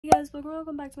Hey guys,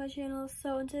 welcome back to my channel.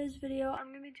 So in today's video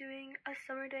I'm gonna be doing a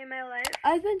summer day in my life.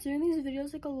 I've been doing these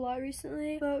videos like a lot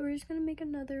recently, but we're just gonna make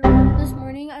another one. This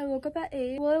morning I woke up at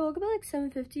 8. Well, I woke up at like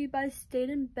 7:50, but I stayed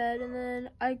in bed and then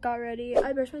I got ready.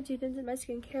 I brushed my teeth and did my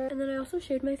skincare, and then I also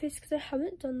shaved my face because I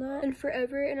haven't done that in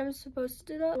forever, and I'm supposed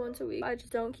to do that once a week. I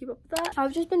just don't keep up with that.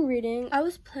 I've just been reading. I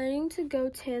was planning to go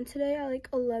tan today at like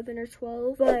 11 or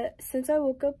 12, but since I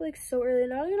woke up like so early,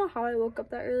 and I don't even know how I woke up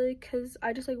that early because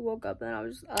I just like woke up and I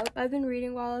was just up. I've been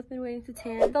reading while I've been waiting to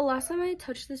tan. The last time I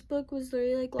touched this book was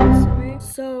literally like last summer,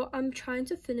 so I'm trying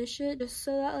to finish it just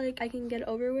so that like I can get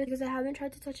over with, because I haven't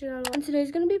tried to touch it at all. And today's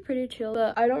gonna be pretty chill,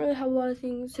 but I don't really have a lot of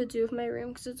things to do with my room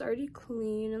because it's already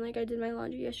clean, and like I did my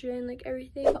laundry yesterday and like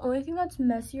everything. The only thing that's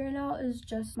messy right now is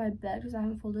just my bed because I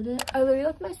haven't folded it. I literally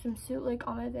left my swimsuit like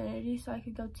on my vanity so I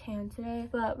could go tan today,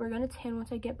 but we're gonna tan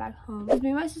once I get back home. Because me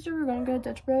and my sister were gonna go to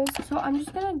Dutch Bros, so I'm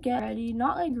just gonna get ready.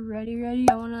 Not like ready.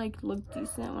 I want to like look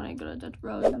decent when I go to Dutch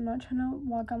Bros. I'm not trying to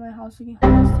walk out my house looking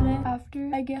homeless today.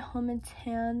 After I get home and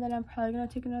tan, then I'm probably gonna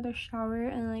take another shower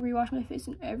and like rewash my face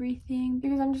and everything,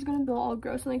 because I'm just gonna feel all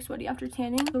gross and like sweaty after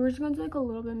tanning. So we're just gonna do like a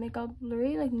little bit of makeup,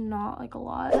 literally like not like a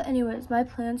lot. But anyways, my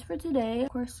plans for today, of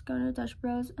course, going to Dutch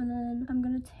Bros, and then I'm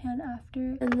gonna tan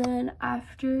after, and then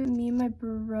after me and my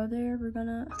brother, we're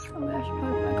gonna I should probably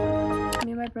put my contacts.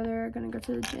 Me and my brother are gonna go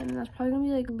to the gym, and that's probably gonna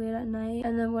be like late at night,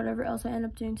 and then whatever else I end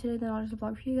up doing today, then I'll just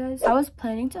vlog for you guys. I was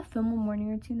planning to film a morning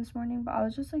routine this morning, but I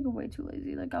was just like way too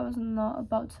lazy. Like I was not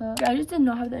about to, I just did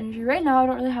not have the energy. Right now I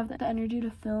don't really have the energy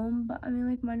to film, but I mean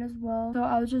like might as well. So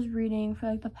I was just reading for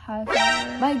like the past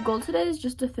hour. My goal today is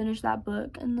just to finish that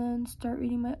book and then start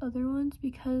reading my other ones,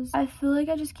 because I feel like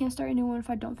I just can't start a new one if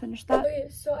I don't finish that. Okay,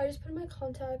 so I just put my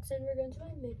contacts in. We're gonna do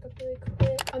my makeup really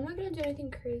quick. I'm not gonna do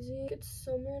anything crazy. It's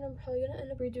summer and I'm probably gonna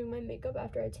end up redoing my makeup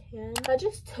after I tan. That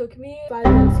just took me 5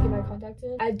 minutes to get my contacts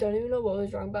in. I don't even know what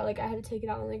was wrong, but like I had to take it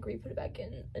out and like re-put it back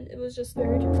in, and it was just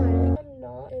very dramatic. I'm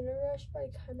not in a rush, but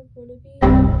I kind of want to be.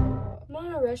 I'm not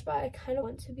in a rush, but I kind of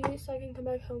want to be, so I can come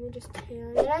back home and just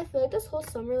tan. And I feel like this whole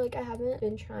summer, like I haven't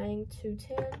been trying to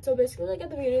tan. So basically, like at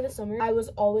the beginning of the summer, I was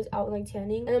always out and like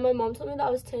tanning, and then my mom told me that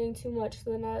I was tanning too much,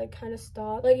 so then I like kind of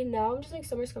stopped. Like now I'm just like,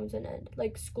 summer's coming to an end.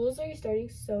 Like school's already starting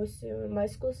so soon. My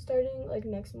school's starting like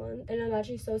next month, and I'm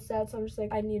actually so sad. So I'm just like,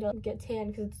 I need to get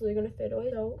tan because it's literally gonna fade away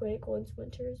so quick once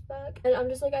winter is back. And I'm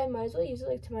just like, I might as well use it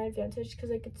like to my advantage, because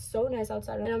like it's so nice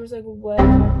outside, and I'm just like, what is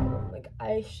my problem? Like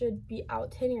I should be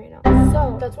out tanning right now.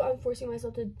 So that's what I'm forcing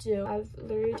myself to do. I've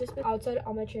literally just been outside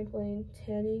on my trampoline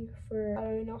tanning for I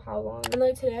don't even know how long, and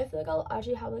like today I feel like I'll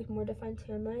actually have like more defined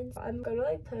tan lines. I'm gonna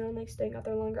like plan on like staying out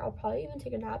there longer. I'll probably even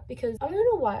take a nap, because I don't even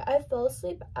know why I fell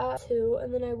asleep at 2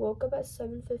 and then I woke up at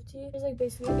 7:50. It was like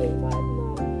basically 8-5.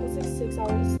 No, it's like 6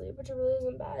 hours of sleep, which really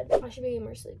isn't bad. I should be getting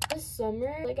more sleep. This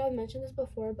summer, like I've mentioned this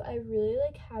before, but I really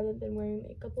like haven't been wearing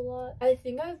makeup a lot. I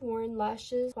think I've worn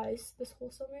lashes twice this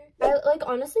whole summer. I like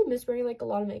honestly miss wearing like a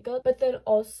lot of makeup, but then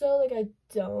also like I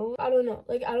don't know,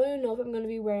 like I don't even know if I'm gonna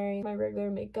be wearing my regular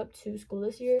makeup to school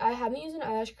this year. I haven't used an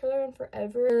eyelash curler in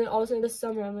forever, and then all of a sudden this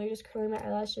summer I'm like just curling my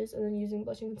eyelashes and then using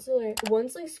blushing concealer.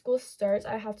 Once like school starts,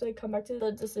 I have to like come back to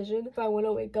the decision if I want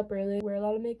to wake up early, wear a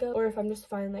lot of makeup, or if I'm just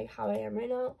fine like how I am right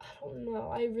now. I don't know.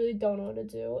 I really don't know what to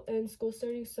do, and school's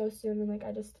starting so soon, and like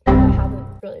I haven't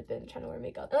really been trying to wear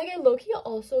makeup. And like I low-key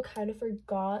also kind of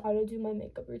forgot how to do my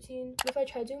makeup routine. If I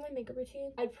tried doing my makeup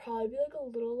routine, I'd probably be like a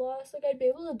little lost. Like I'd be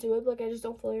able to do it, but like I just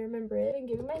don't fully remember it. And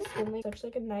giving my skin like such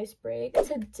like a nice break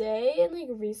today, and like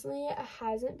recently it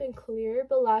hasn't been clear,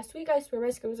 but last week I swear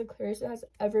my skin was the clearest it has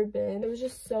ever been. It was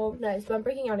just so nice, but I'm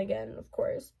breaking out again, of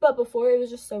course, but before it was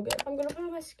just so good. I'm gonna put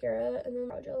on mascara and then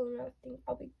brow gel, and I think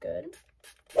I'll be good.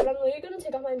 But I'm literally gonna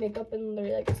take off my makeup in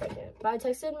literally like a second. But I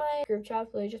texted my group chat,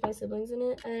 literally just my siblings in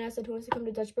it, and then I said who wants to come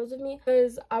to Dutch Bros with me,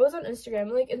 because I was on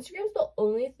Instagram. Like Instagram's the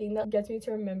only thing that gets me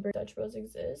to remember Dutch Bros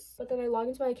exists. But then I logged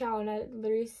into my account and I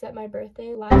literally set my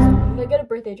birthday last week. I got a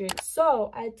birthday drink.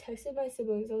 So I texted my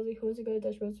siblings. I was like, who wants to go to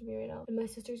Dutch Bros with me right now? And my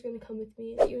sister's gonna come with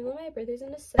me. Even though my birthday's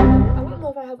in December, I don't know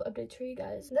if I have updates for you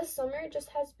guys. This summer just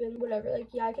has been whatever. Like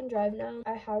yeah, I can drive now.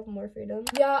 I have more freedom.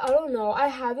 Yeah, I don't know. I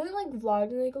haven't like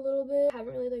vlogged in like a little bit. I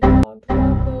haven't really like vlogged.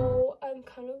 So I'm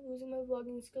kind of losing my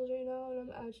vlogging skills right now, and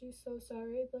I'm actually so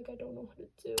sorry, but like I don't know what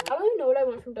to do. I don't even know what I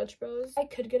want from Dutch Bros. I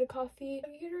could get a coffee. I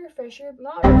could get a refresher, but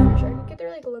not a refresher. I could get their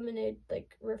like lemonade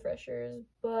like refreshers,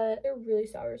 but they're really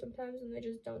sour sometimes and they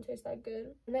just don't taste that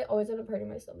good, and they always end up hurting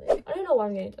my stomach. I don't know why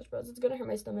I'm getting Dutch Bros. It's gonna hurt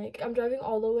my stomach. I'm driving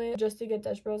all the way just to get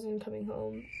Dutch Bros and coming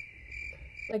home.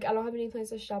 Like, I don't have any plans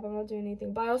to shop. I'm not doing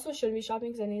anything. But I also shouldn't be shopping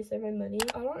because I need to save my money.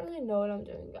 I don't really know what I'm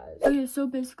doing, guys. Okay, so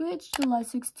basically it's July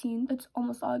 16th. It's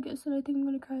almost August, and I think I'm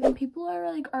gonna cry. And people are,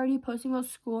 like, already posting about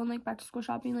school and, like, back to school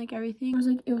shopping, like, everything. I was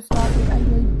like, it was stop. Like, I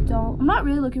really I'm not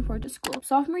really looking forward to school.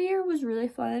 Sophomore year was really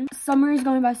fun. Summer is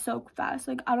going by so fast.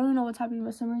 Like, I don't even know what's happening,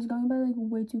 but summer is going by like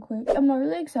way too quick. I'm not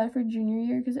really excited for junior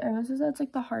year because everyone says that's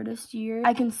like the hardest year.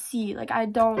 I can see, like, I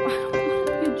don't be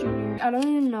a junior. I don't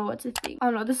even know what to think. I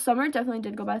don't know. The summer definitely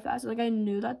did go by fast. Like, I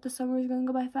knew that the summer was going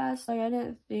to go by fast. Like, I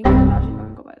didn't think it was actually going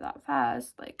to go by that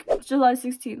fast. Like, July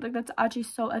 16th. Like, that's actually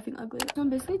so effing ugly. So I'm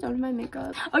basically done with my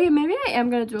makeup. Okay, maybe I am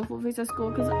going to do a full face at school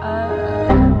because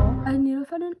I need to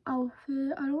find an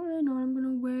outfit. I don't really know what I'm going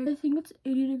to wear. I think it's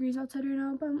 80 degrees outside right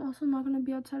now, but I'm also not going to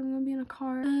be outside. I'm going to be in a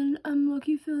car. And I'm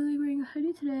low-key feeling like wearing a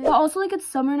hoodie today. But also, like, it's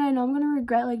summer and I know I'm going to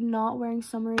regret, like, not wearing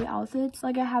summery outfits.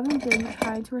 Like, I haven't been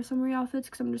trying to wear summery outfits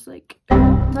because I'm just, like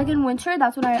in winter,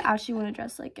 that's when I actually want to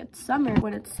dress like it's summer.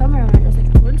 When it's summer, I want to dress like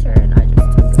it's winter, and I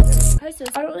just hi sis,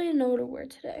 I don't really know what to wear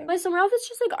today. My summer outfits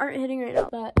just like aren't hitting right now.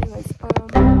 But anyways,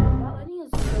 that lighting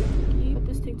is so tricky. But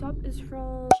this tank top is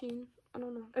from Shein. I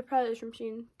don't know. It probably is from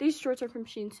Shein. These shorts are from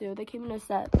Shein too. They came in a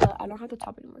set, but I don't have the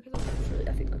top anymore because it's really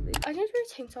effing ugly. I can't wear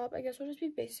a tank top. I guess we'll just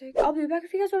be basic. I'll be back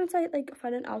if you guys want to like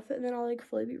find an outfit and then I'll like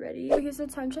fully be ready. Okay, so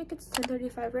time check. It's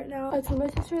 10:35 right now. I told my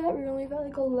sister that we're gonna leave at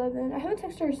like 11. I haven't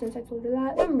texted her since I told her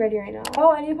that. I'm ready right now.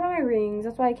 Oh, I need to put on my rings.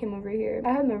 That's why I came over here.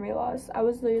 I have memory loss. I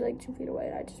was literally like 2 feet away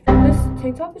and I just this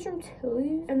tank top is from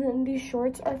Tilly's and then these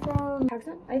shorts are from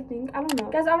Accent, I think. I don't know.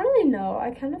 Guys, I don't really know.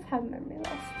 I kind of have memory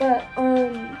loss. But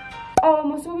oh,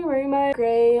 I'm also gonna be wearing my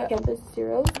gray campus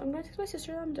zeros. I'm gonna text my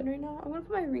sister that I'm done right now. I'm gonna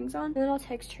put my rings on and then I'll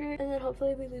text her and then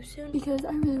hopefully we leave soon because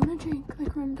I really want to drink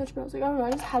like from Dutch Bros. Like, I don't know,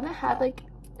 I just haven't had like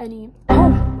any.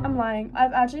 I'm lying.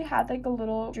 I've actually had like a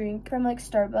little drink from like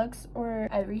Starbucks or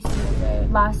every single day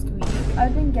last week.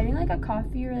 I've been getting like a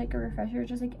coffee or like a refresher,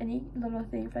 just like any little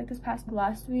thing for like this past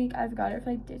last week. I've got it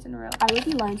for like days in a row. I would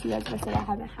be lying to you guys if I said I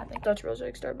haven't had like Dutch Bros or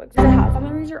like Starbucks. I have. All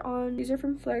my rings are on. These are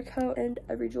from Flare Co and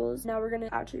Every Jewels. Now we're gonna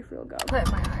actually for real go.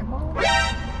 Put my eyeball.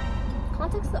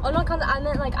 Contacts. Oh no, I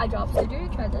meant like eye drops. Did you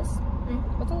try this?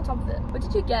 What's on the top of it? What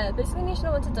did you get? Basically, you should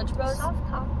have went to Dutch Bros. Soft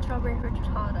top strawberry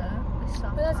frittata.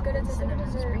 But that's good. It's a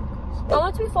dessert. I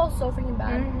want to be fall so freaking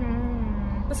bad.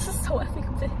 This is so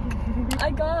effing big.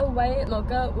 I got a white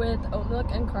mocha with oat milk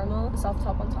and caramel, soft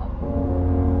top on top.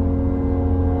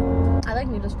 I like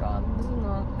Nita straw. This is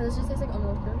not. This just tastes like oat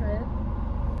milk. Don't try it.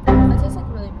 It tastes like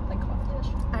really like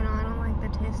coffee-ish. I know. I don't like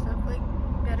the taste of like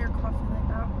better coffee like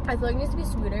that. I feel like it needs to be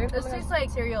sweeter. This tastes like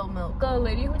cereal milk. The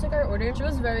lady who took our order, she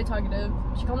was very talkative.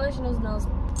 She told me that she knows nails.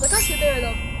 Look how cute they are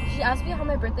though. She asked me how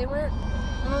my birthday went.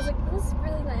 And I was like, this is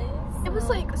really nice. It was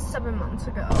like 7 months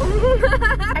ago.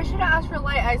 I should have asked for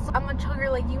light ice. I'm a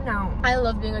chugger like you now. I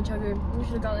love being a chugger. You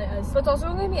should have got light ice. But it's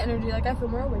also giving me energy. Like, I feel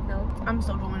more awake now. I'm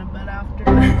still going to bed after.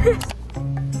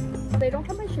 They don't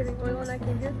have my shaving oil and I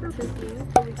came here for 50.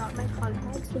 So we got my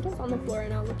contacts. We're just on the floor right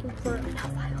now looking for a nail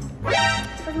file.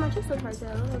 Because my cheek's so dry today.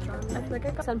 I don't know what's wrong. I feel like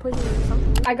I got sun poisoning or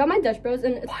something. I got my Dutch Bros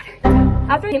and it's water.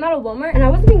 After I came out of Walmart, and I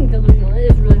wasn't being delusional,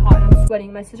 it is really hot and I'm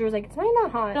sweating. My sister was like, it's not even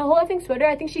that hot. And a whole effing sweater,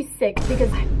 I think she's sick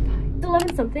because I'm dying. It's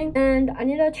 11 something and I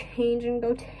need to change and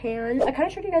go tan. I kind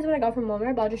of showed you guys what I got from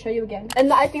Walmart, but I'll just show you again.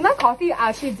 And I think that coffee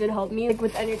actually did help me like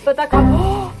with energy. But that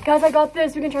coffee, guys, I got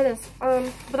this. We can try this.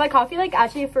 But that coffee like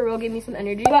actually for real gave me some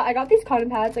energy. But I got these cotton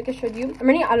pads like I showed you. I'm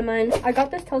running out of mine. I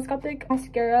got this telescopic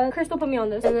mascara. Crystal put me on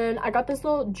this. And then I got this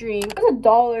little drink. It was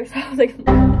 $1, so I was like,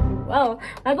 well,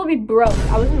 I will be broke.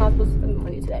 I wasn't not supposed to spend the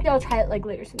money today. I'll try it like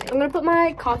later today. I'm gonna put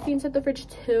my coffee inside the fridge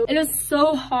too. It is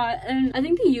so hot and I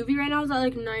think the UV right now is at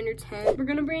like 9 or 10. We're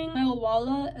gonna bring my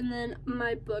wallet and then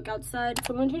my book outside.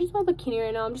 So I'm gonna change my bikini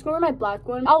right now. I'm just gonna wear my black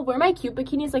one. I'll wear my cute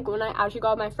bikinis like when I actually go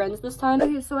out with my friends this time.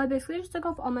 Okay, so I basically just took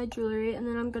off all my jewelry and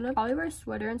then I'm gonna probably wear a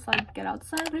sweater until I get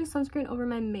outside. Putting sunscreen over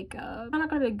my makeup. Not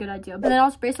gonna be a good idea. But then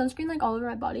I'll spray sunscreen like all over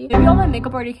my body. Maybe all my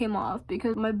makeup already came off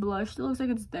because my blush still looks like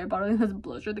it's there, but I don't think that's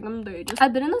blush. I think I'm dirty.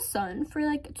 I've been in the sun for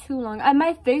like too long.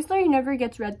 My face literally never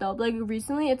gets red though. But, like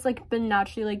recently it's like been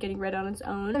naturally like getting red on its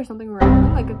own. There's something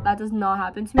wrong. Like that does not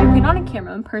happen to me. Like, not on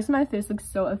camera. In person my face looks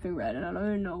so effing red and I don't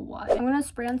even know why. I'm gonna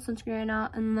spray on sunscreen right now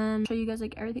and then show you guys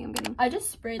like everything I'm getting. I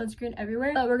just sprayed sunscreen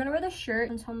everywhere. But we're gonna wear the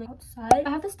shirt until I'm like, outside. I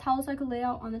have this towel so I could lay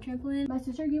out on the trampoline. My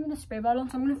sister gave me the spray bottle,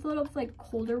 so I'm gonna fill it up with like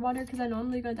colder water because I know I'm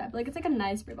really gonna die. But, like it's like a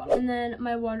nice spray bottle. And then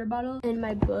my water bottle and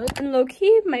my book. And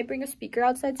low-key might bring a speaker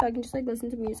outside so I can just like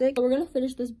listen to music. But we're gonna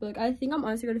finish this book. I think I'm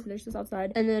honestly gonna finish this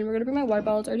outside. And then we're gonna bring my water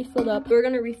bottle. It's already filled up. We're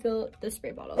gonna refill the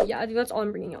spray bottle. Yeah, I think that's all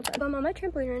I'm bringing outside. But I'm on my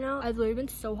trampoline right now. I've literally been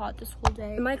so hot this whole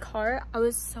day. In my car, I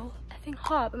was so effing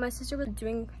hot, but my sister was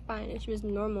doing fine and she was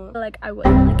normal. But like I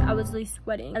wasn't, like I was really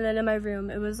sweating. And then in my room,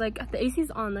 it was like the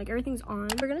AC's on, like everything's on.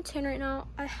 We're gonna tan right now.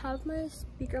 I have my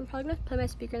speaker. I'm probably gonna play my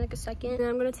speaker in like a second. And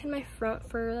I'm gonna tan my front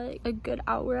for like a good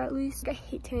hour at least. Like, I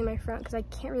hate tanning my front because I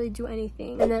can't really do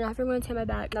anything. And then after I'm gonna tan my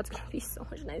back, that's gonna be so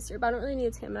much nicer. But I don't really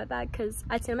need to tan my back because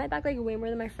I tan my back like way more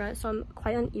than my front, so I'm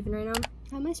quite uneven right now.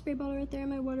 I have my spray bottle right there,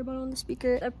 my water bottle on the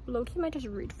speaker. I low-key might just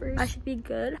read first. I should be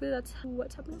good. That's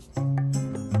what's happening.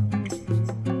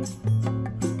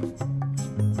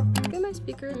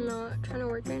 Speaker not trying to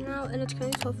work right now, and it's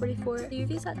currently 12:44. The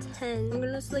UV's at 10. I'm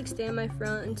gonna just like stay in my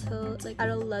front until it's like at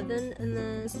 11, and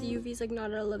then if the UV's like not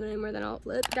at 11 anymore, then I'll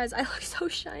flip. Guys, I look so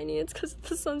shiny. It's because of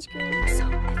the sunscreen. It's so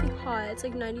effing hot. It's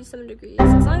like 97 degrees.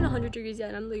 It's not even 100 degrees yet,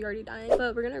 and I'm literally already dying.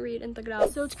 But we're gonna read and thug it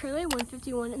out. So it's currently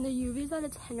 1:51, and the UV's at a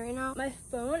 10 right now. My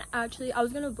phone actually, I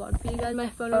was gonna vlog for you guys. My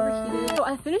phone overheated, so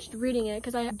I finished reading it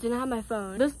because I didn't have my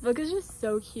phone. This book is just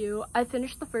so cute. I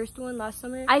finished the first one last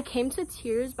summer. I came to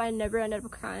tears, but I never ended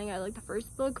up crying at like the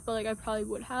first book, but like I probably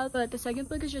would have. But the second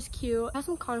book is just cute. It has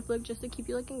some conflict just to keep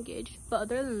you like engaged, but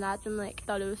other than that, then like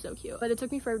thought it was so cute. But it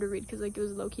took me forever to read because like it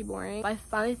was low-key boring. But I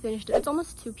finally finished it. It's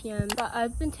almost 2 p.m. but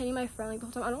I've been tanning my front like the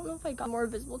whole time. I don't know if I got more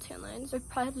visible tan lines, so I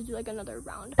probably have to do like another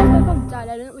round. My phone died.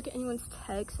 I didn't look at anyone's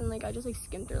texts, and like I just like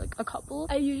skimmed through like a couple.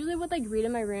 I usually would like read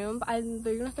in my room, but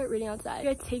they're gonna start reading outside.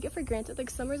 Like, I take it for granted. Like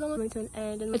summer's almost coming to an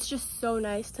end, and it's just so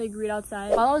nice to like read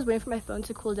outside. While I was waiting for my phone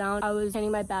to cool down, I was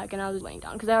tanning my back and I was laying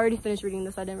down because I already finished reading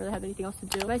this. I didn't really have anything else to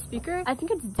do. My speaker, I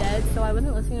think it's dead, so I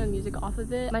wasn't listening to music off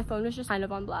of it. My phone was just kind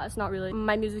of on blast. Not really.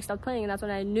 My music stopped playing, and that's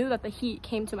when I knew that the heat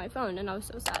came to my phone, and I was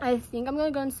so sad. I think I'm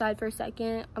gonna go inside for a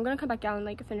second. I'm gonna come back down and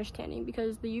like finish tanning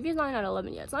because the UV is not even at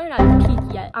 11 yet. It's not even at the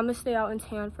peak yet. I'm gonna stay out and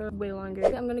tan for way longer.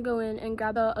 I'm gonna go in and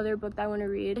grab the other book that I want to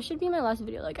read. This should be my last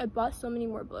video. Like, I bought so many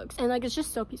more books, and like it's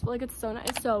just so peaceful. Like, it's so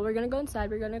nice. So we're gonna go inside.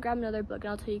 We're gonna grab another book,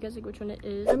 and I'll tell you guys like which one it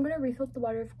is. I'm gonna refill the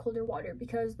water with colder water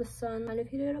because the sun kind of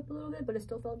heated it up a little bit, but it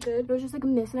still felt good. It was just like a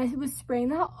mist, and I was spraying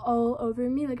that all over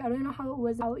me. Like, I don't know how it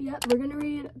was out yet. We're gonna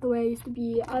read The Way I Used to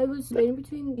Be. I was debating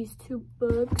between these two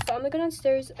books, so I'm gonna go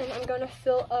downstairs and I'm gonna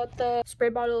fill up the spray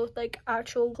bottle with like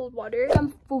actual cold water.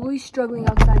 I'm fully struggling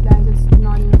outside, guys. It's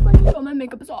not even funny. Oh, my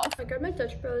makeup is off. I grabbed my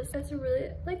Dutch Bros. It's really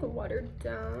like watered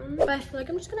down, but I feel like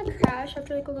I'm just gonna crash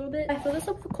after like a little bit. I fill this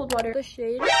up with cold water. The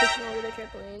shade is taking over the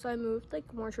trampoline, so I moved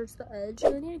like more towards the edge. I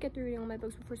really need to get through reading all my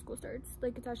books before school starts.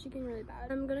 Like, it's actually getting really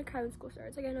bad. I'm gonna cry when school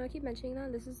starts. Like, I know I keep mentioning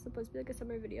that this is supposed to be like a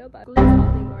summer video, but school is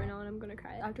happening more now, and I'm gonna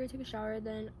cry. After I take a shower,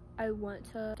 then I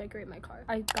want to decorate my car.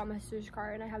 I got my sister's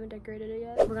car and I haven't decorated it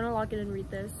yet. We're gonna lock it and read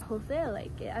this. Hopefully I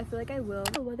like it. I feel like I will.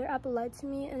 The weather app lied to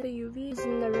me, and the UV is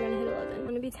never gonna hit 11. I'm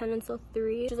gonna be 10 until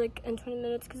 3, which is like in 20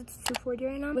 minutes because it's 2:40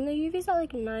 right now. When the UV is at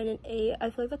like 9 and 8, I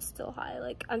feel like that's still high.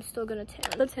 Like, I'm still gonna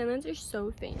tan. The tan lines are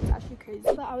so faint. It's actually crazy.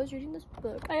 But I was reading this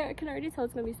book. I can already tell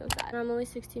it's gonna be so sad. And I'm only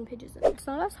 16 pages in. It's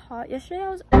not as hot. Yesterday I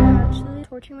was actually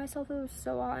torturing myself. It was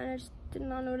so hot, and I just did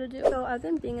not know what to do. So I've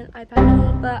been being an iPad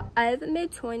kid, but I've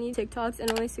made 20 TikToks and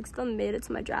only 6 of them made it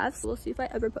to my drafts. We'll see if I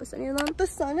ever post any of them. The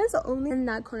sun is only in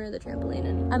that corner of the trampoline,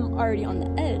 and I'm already on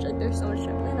the edge. Like, there's so much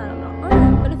trampoline that I'm not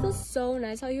on. But it feels so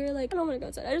nice out here. Like, I don't want to go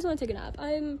outside. I just want to take a nap.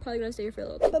 I'm probably gonna stay here for a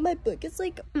little bit. But my book is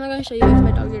like, I'm not gonna show you because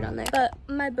my dogs are down there. But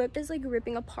my book is like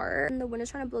ripping apart, and the wind is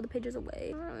trying to blow the pages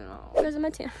away. I don't know. Where's my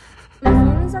tan? My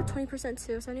phone is at 20%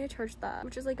 too, so I need to charge that,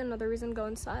 which is like another reason to go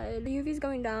inside. The UV's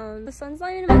going down. The sun's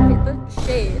not even in my face. The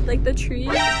shade, like the trees.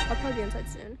 I'll probably be inside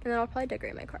soon, and then I'll probably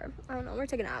decorate my car. I don't know. We're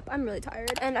taking a nap. I'm really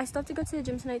tired, and I still have to go to the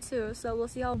gym tonight too, so we'll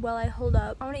see how well I hold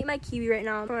up. I want to eat my kiwi right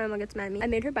now before my mom gets mad at me. I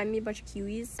made her buy me a bunch of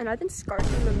kiwis, and I've been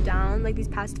scarfing them down like these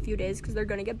past few days because they're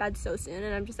gonna get bad so soon,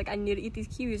 and I'm just like, I need to eat these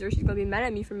kiwis or she's gonna be mad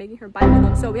at me for making her buy me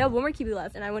them. So we have one more kiwi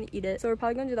left, and I want to eat it, so we're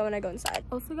probably gonna do that when I go inside.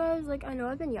 Also, guys, like, I know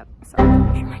I've been sorry,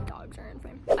 make sure my dogs are in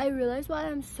frame. I realized why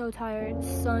I'm so tired.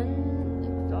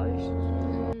 Sun exhaustion.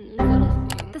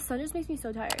 The sun just makes me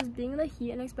so tired. Just being in the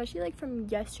heat, and especially like from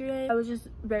yesterday, I was just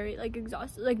very like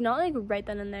exhausted. Like, not like right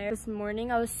then and there. This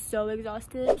morning I was so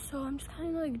exhausted, so I'm just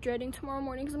kind of like dreading tomorrow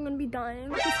morning because I'm gonna be dying.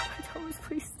 Look at my toes,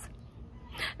 please.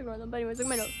 Ignore them. But anyways, look at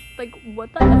my nose. Like, what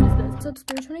the F is this? So it's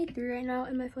 3:23 right now,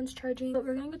 and my phone's charging. But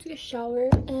we're gonna go take a shower,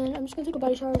 and I'm just gonna take a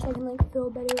body shower so I can like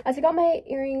feel better. I took out my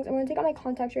earrings. I'm gonna take out my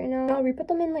contacts right now. I'll re-put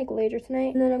them in like later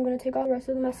tonight, and then I'm gonna take out the rest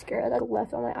of the mascara that's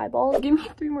left on my eyeballs. Give me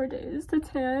 3 more days to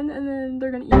tan, and then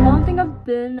they're gonna eat. I don't think I've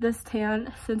been this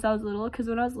tan since I was little, because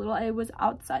when I was little, I was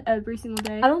outside every single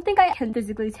day. I don't think I can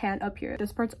physically tan up here.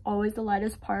 This part's always the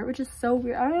lightest part, which is so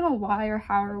weird. I don't know why or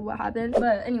how or what happened,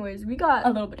 but anyways, we got a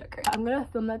little bit darker. I'm gonna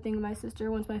film that thing with my sister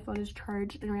once my phone is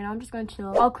charged, and right now I'm just gonna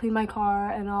chill. I'll clean my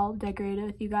car and I'll decorate it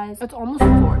with you guys. It's almost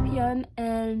 4 p.m.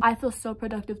 and I feel so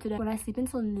productive today. When I sleep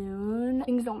until noon,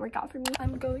 things don't work out for me.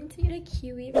 I'm going to get a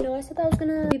kiwi. You know, I said that I was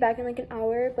gonna be back in like an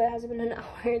hour, but it hasn't been an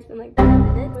hour. It's been like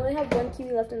 10 minutes. We only have 1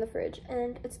 kiwi left in the fridge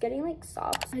and it's getting like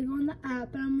soft. I go on the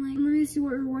app and I'm like, let me see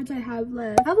what rewards I have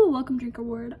left. I have a welcome drink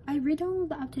award. I re-downloaded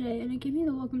the app today and it gave me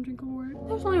the welcome drink award.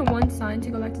 There's only one sign to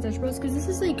go back to Dutch Bros because this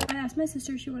is like, I asked my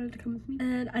sister if she wanted to come with me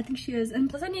and I think she is. And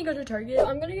plus I need to go to Target.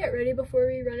 I'm gonna get ready before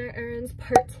we run our errands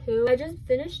part 2. I just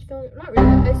finished filming, not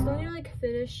really, I still need to like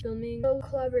finish filming the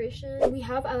collaboration. We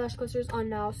have eyelash clusters on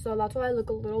now, so that's why I look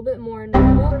a little bit more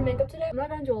normal. For makeup today, I'm not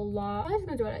gonna do a lot. I'm just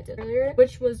gonna do what I did earlier,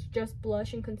 which was just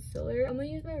blush and concealer. I'm gonna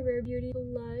use my Rare Beauty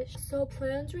blush. So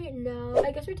plans right now,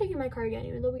 I guess we're taking my car again,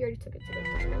 even though we already took it to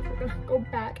the finals. We're gonna go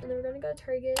back and then we're gonna go to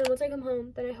Target. And once I come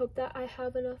home, then I hope that I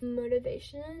have enough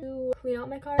motivation to clean out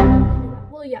my car.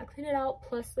 Well, yeah, clean it out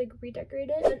plus like redecorate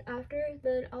it. And after,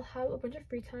 then I'll have a bunch of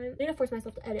free time. I need to force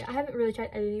myself to edit. I haven't really tried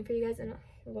editing for you guys in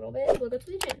a little bit. We'll go to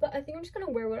the gym, but I think I'm just gonna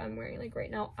wear what I'm wearing like right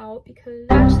now out because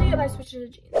actually if I switch to the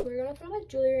jeans, we're gonna put on my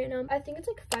jewelry right now. I think it's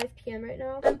like 5 p.m. right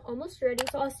now. I'm almost ready,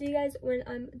 so I'll see you guys when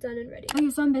I'm done and ready. Okay,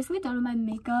 so I'm basically done with my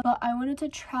makeup, but I wanted to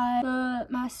try the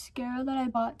mascara that I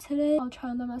bought today. I'll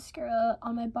try on the mascara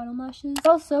on my bottom lashes. I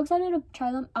was so excited to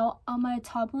try them out on my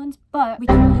top ones, but we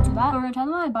can't really do that. But we're gonna try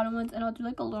them on my bottom ones and I'll do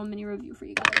like a little mini review for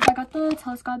you guys. I got the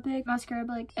telescopic mascara,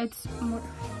 but like it's more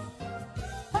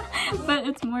but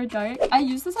it's more dark. I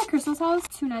used this at Crystal's house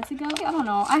 2 nights ago. I don't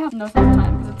know, I have no sense of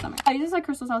time because it's summer. I used this at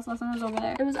Crystal's house last time I was over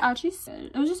there. It was actually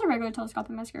good. It was just a regular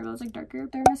telescopic mascara, but it was like darker.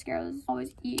 Their mascaras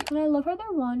always eat. And I love how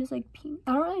their wand is like pink.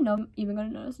 I don't really know if I'm even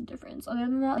gonna notice a difference. Other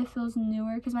than that, it feels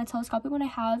newer because my telescopic one I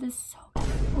have is so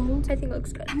old. I think it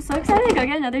looks good. I'm so excited to go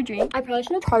get another drink. I probably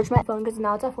should have charged my phone because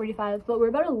now it's at 45, but we're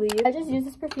about to leave. I just used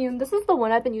this perfume. This is the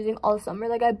one I've been using all summer.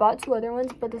 Like I bought 2 other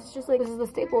ones, but this is just like, this is the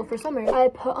staple for summer. I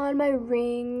put on my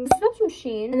rings. This is from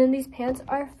Shein, and then these pants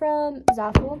are from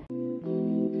Zaful.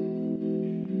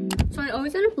 So I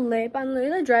always end up late, but I'm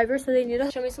literally the driver, so they need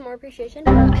to show me some more appreciation.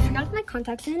 But I forgot to put my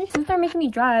contacts in. Since they're making me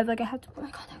drive, like I have to put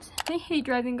my contacts in. I hate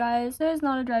driving, guys. It is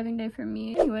not a driving day for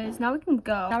me. Anyways, now we can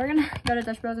go. Now we're gonna go to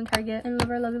Dutch Bros and Target and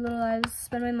live our lovely little lives.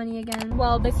 Spend my money again.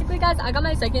 Well, basically, guys, I got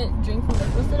my second drink from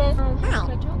Dutch Bros today.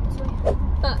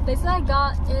 But basically, I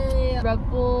got a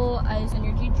Red Bull Ice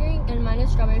Energy drink, and mine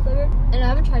is strawberry flavor. And I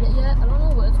haven't tried it yet. I don't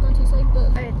know what it's going to taste like, but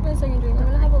it's my second drink. I'm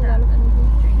gonna have a lot of energy.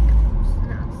 Do you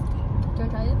want to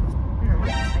try it? I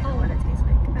don't know what it tastes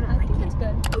like. I think it's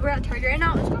good. We're at Target right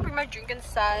now. I'm just gonna bring my drink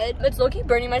inside. It's low-key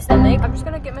burning my stomach. I'm just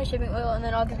gonna get my shaving oil and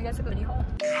then I'll give you guys a goodie haul.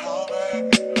 They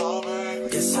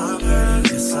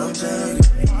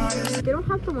don't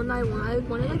have the one that I want. I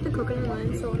wanted like the coconut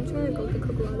lime, so I'm just gonna go with the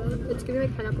coconut. It's giving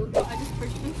like pineapple. I just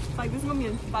purchased like this is gonna be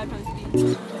in 5 times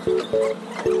speed.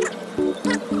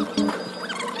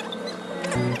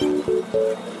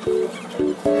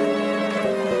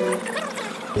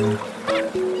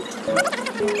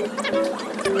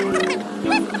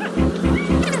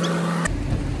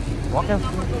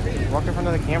 Walk in front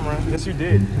of the camera. Yes, you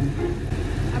did. I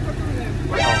put them there.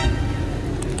 Oh.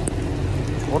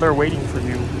 Well, they're waiting for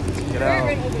you. Get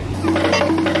out.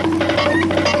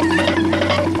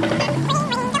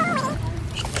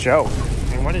 Joe.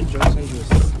 And why did Joe send you this?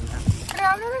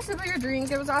 Yeah, I've never sipped your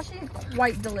drink. It was actually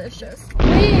quite delicious.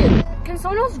 Wait, can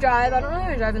someone else drive? I don't know how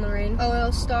to drive in the rain. Oh,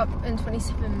 it'll stop in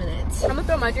 27 minutes. I'm gonna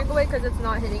throw my drink away because it's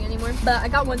not hitting anymore. But I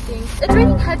got one thing. It's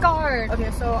raining head guard.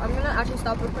 Okay, so I'm gonna actually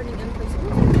stop recording and play some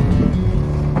music.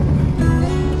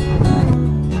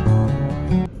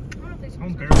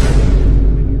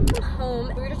 Home.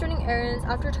 We were just running errands.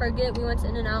 After Target, we went to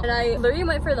In-N-Out, and I literally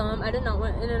went for them. I did not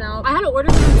want In-N-Out. I had to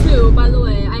order them too, by the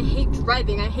way. I hate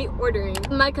driving. I hate ordering.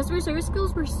 My customer service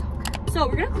skills were so good. So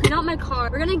we're gonna clean out my car.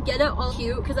 We're gonna get it all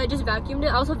cute because I just vacuumed it.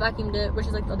 I also vacuumed it, which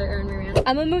is like the other errand we ran.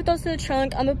 I'm gonna move those to the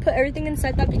trunk. I'm gonna put everything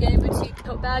inside that beginning boutique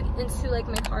tote bag into like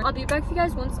my car. I'll be back for you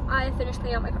guys once I finish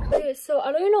cleaning out my car. Okay, so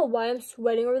I don't even know why I'm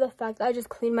sweating over the fact that I just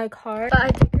cleaned my car, but I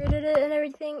decorated it and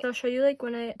everything. I'll show you like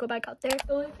when I go back out there.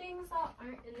 The only things that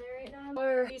aren't in there right now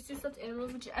are these 2 stuffed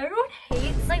animals, which everyone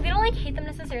hates. Like they don't like hate them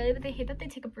necessarily, but they hate that they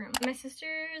take up room. My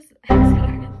sister's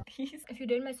these. If you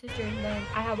date my sister, then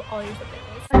I have all your stuffed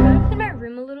animals. clean my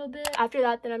room a little bit. After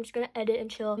that, then I'm just gonna edit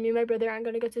and chill. Me and my brother aren't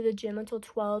gonna go to the gym until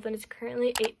 12, and it's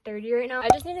currently 8:30 right now. I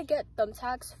just need to get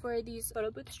thumbtacks for these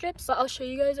photo booth strips, but I'll show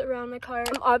you guys around my car.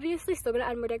 I'm obviously still gonna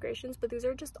add more decorations, but these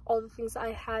are just all the things that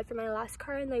I had for my last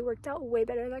car, and they worked out way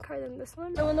better in my car than this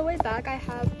one. So on the way back, I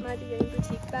have my beginning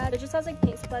boutique bag. It just has like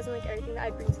paint supplies and like everything that I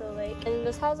bring to the lake, and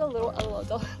this has a little LOL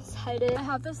doll inside it. I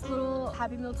have this little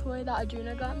Happy Meal toy that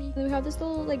Adriana got me. Then we have this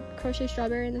little like crochet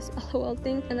strawberry and this LOL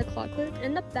thing and the claw clip.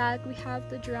 In the back, we have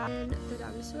the giraffe and the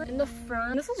dinosaur. In the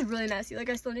front, this is really messy.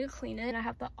 Like I still need to clean it. And I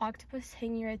have the octopus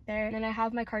hanging right there. And then I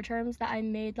have my card charms that I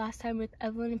made last time with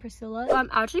Evelyn and Priscilla. So I'm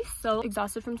actually so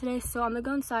exhausted from today, so I'm gonna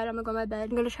go inside. I'm gonna go to my bed.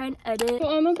 I'm gonna try and edit. So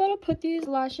I'm gonna put these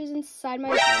lashes inside my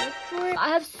product drawer. I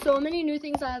have so many new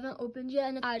things I haven't opened yet,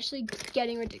 and it's actually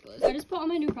getting ridiculous. I just put all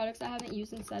my new products I haven't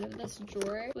used inside of this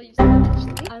drawer. We'll use them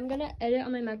eventually. I'm gonna edit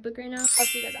on my MacBook right now. I'll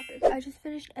see you guys after. I just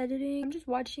finished editing. I'm just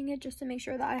watching it just to make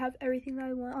sure that I have everything that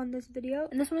I want on this video.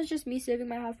 And this one is just me saving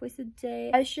my half-wasted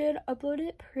day. I should upload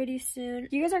it pretty soon.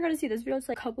 You guys are gonna see this video. It's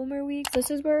like a couple more weeks. This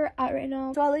is where we're at right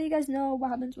now. So I'll let you guys know what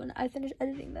happens when I finish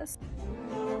editing this.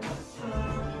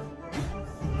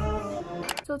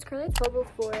 So it's currently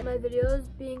 12:04. My video is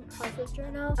being processed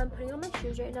right now. I'm putting on my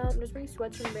shoes right now. I'm just wearing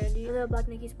sweats from Brandy and the black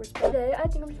Nike sports bra. Today, I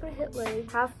think I'm just gonna hit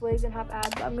legs, half legs and half abs.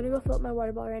 But I'm gonna go fill up my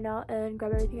water bottle right now and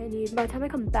grab everything I need. By the time I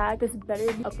come back, this better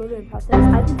be uploaded and processed.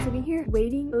 I've been sitting here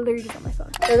waiting, literally just on my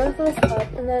phone. We're gonna fill this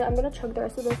up, and then I'm gonna chug the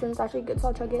rest of this, and it's actually good, so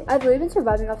I'll chug it. I've really been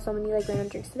surviving off so many like random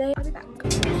drinks today. I'll be back.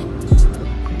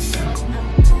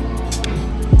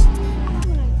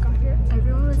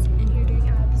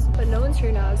 But no one's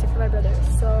here now except for my brother,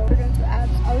 so we're going to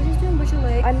abs. I was just doing bush and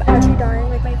leg. I'm actually dying.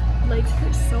 Like my legs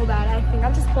hurt so bad. I think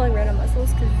I'm just pulling random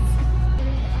muscles because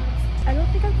I don't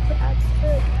think I've put abs for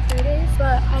like 3 days,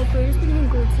 but I've really just been doing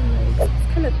glutes and legs.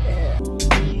 It's kind of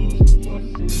it.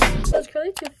 So it's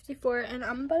currently 2:54 and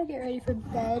I'm about to get ready for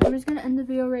bed. I'm just gonna end the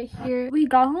video right here. We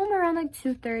got home around like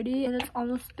 2:30 and it's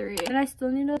almost 3 and I still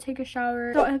need to take a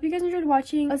shower. So I hope you guys enjoyed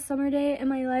watching a summer day in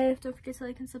my life. Don't forget to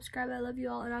like and subscribe. I love you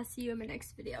all, and I'll see you in my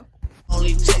next video.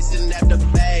 Only chasing at the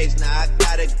bags, now I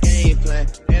got a game plan,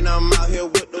 and I'm out here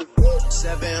with the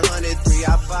 700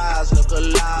 3i5s, look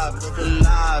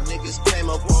alive, niggas came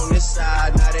up on this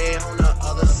side, now they on the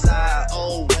other side.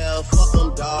 Oh well, fuck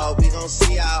them dawg, we gon'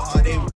 see how hard